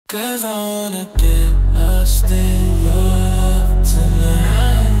'Cause I wanna get lost in your love tonight.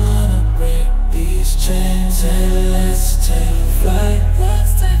 I wanna break these chains and let's take flight.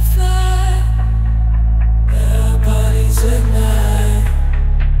 Let's take flight. Let our bodies ignite.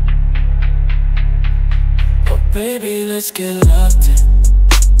 Oh baby, let's get locked in.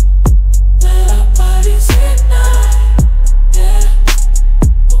 Let our bodies ignite. Yeah.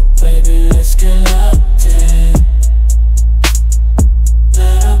 Oh baby, let's get locked in.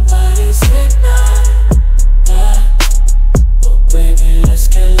 Let our bodies ignite. Yeah. Oh baby, let's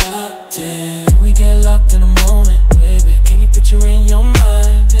get locked in. We get locked in a moment, baby. Can you picture in your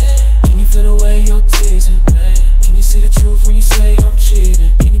mind? Can you feel the way you're teasing, baby? Can you see the truth when you say I'm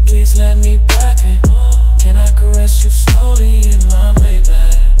cheating? Can you please let me back in? Can I caress you slowly in my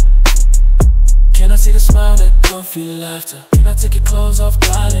Maybach? Can I see the smile that don't feel laughter? Can I take your clothes off,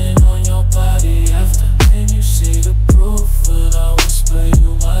 darling, on your body after? Can you see the proof when I whisper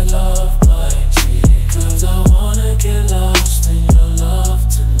you my love, my cheat? 'Cause I wanna get lost in your love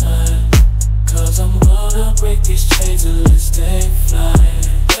tonight. 'Cause I'm gonna break these chains and let's take flight.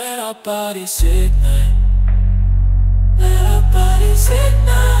 Let our bodies